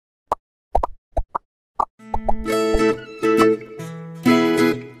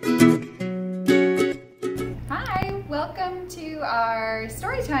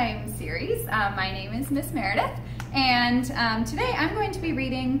My name is Miss Meredith, and today I'm going to be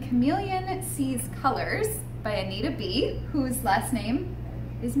reading Chameleon Sees Colors by Anita B., whose last name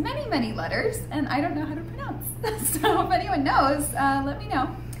is many, many letters, and I don't know how to pronounce. So if anyone knows, let me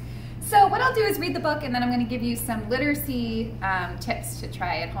know. So what I'll do is read the book, and then I'm going to give you some literacy tips to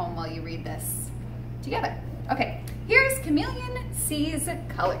try at home while you read this together. Okay, here's Chameleon Sees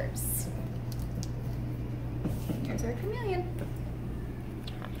Colors. Here's our chameleon.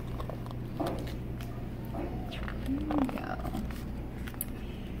 Here we go.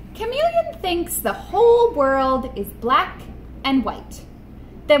 Chameleon thinks the whole world is black and white.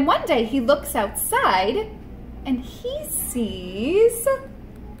 Then one day he looks outside and he sees...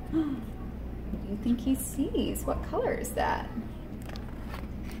 What do you think he sees? What color is that?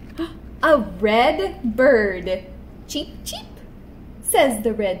 A red bird. Cheep, cheep, says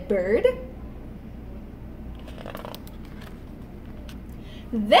the red bird.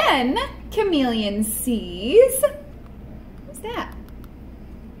 Then Chameleon sees, what's that?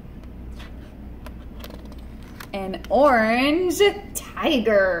 An orange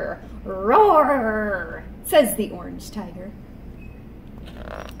tiger. Roar, says the orange tiger.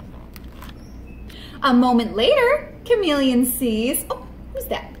 A moment later, Chameleon sees, oh, who's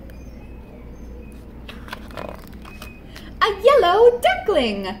that? A yellow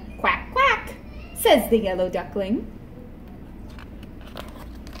duckling. Quack, quack, says the yellow duckling.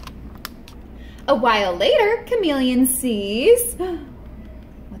 A while later, Chameleon sees,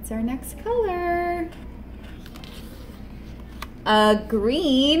 what's our next color? A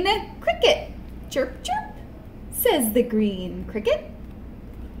green cricket. Chirp, chirp, says the green cricket.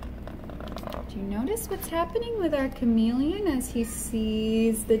 Do you notice what's happening with our chameleon as he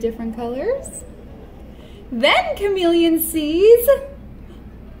sees the different colors? Then Chameleon sees,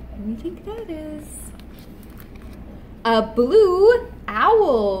 what do you think that is? A blue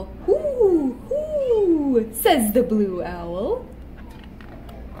owl. Hoo, hoo, says the blue owl.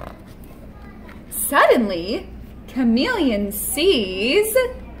 Suddenly, Chameleon sees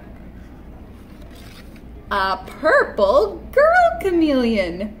a purple girl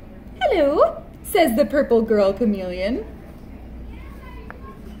chameleon. Hello, says the purple girl chameleon.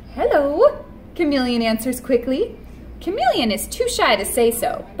 Hello, Chameleon answers quickly. Chameleon is too shy to say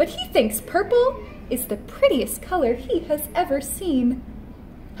so, but he thinks purple is the prettiest color he has ever seen.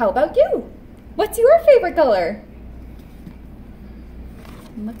 How about you? What's your favorite color?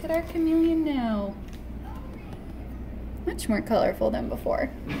 Look at our chameleon now. Much more colorful than before.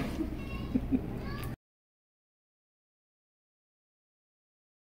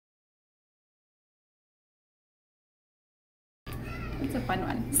 It's a fun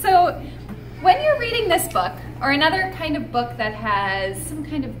one. So when you're reading this book, or another kind of book that has some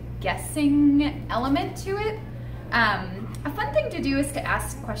kind of guessing element to it, a fun thing to do is to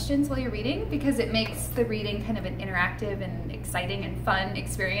ask questions while you're reading, because it makes the reading kind of an interactive and exciting and fun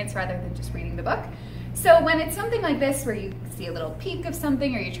experience rather than just reading the book. So when it's something like this where you see a little peek of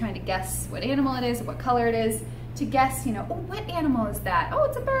something, or you're trying to guess what animal it is, or what color it is, to guess, you know, oh, what animal is that? Oh,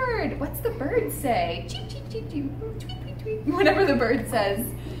 it's a bird. What's the bird say? Cheep, cheep, cheep, cheep, tweet, tweet, tweet, whatever the bird says.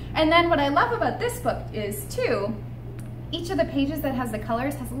 And then what I love about this book is, too, each of the pages that has the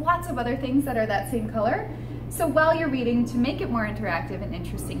colors has lots of other things that are that same color. So while you're reading, to make it more interactive and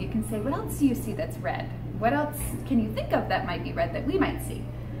interesting, you can say, what else do you see that's red? What else can you think of that might be red that we might see?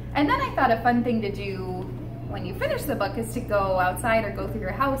 And then I thought a fun thing to do when you finish the book is to go outside or go through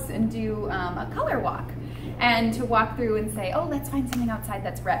your house and do a color walk. And to walk through and say, oh, let's find something outside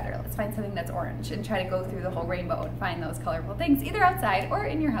that's red, or let's find something that's orange, and try to go through the whole rainbow and find those colorful things, either outside or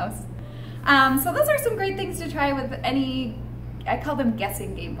in your house. So those are some great things to try with any, I call them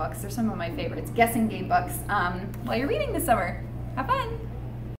guessing game books. They're some of my favorites, guessing game books, while you're reading this summer. Have fun.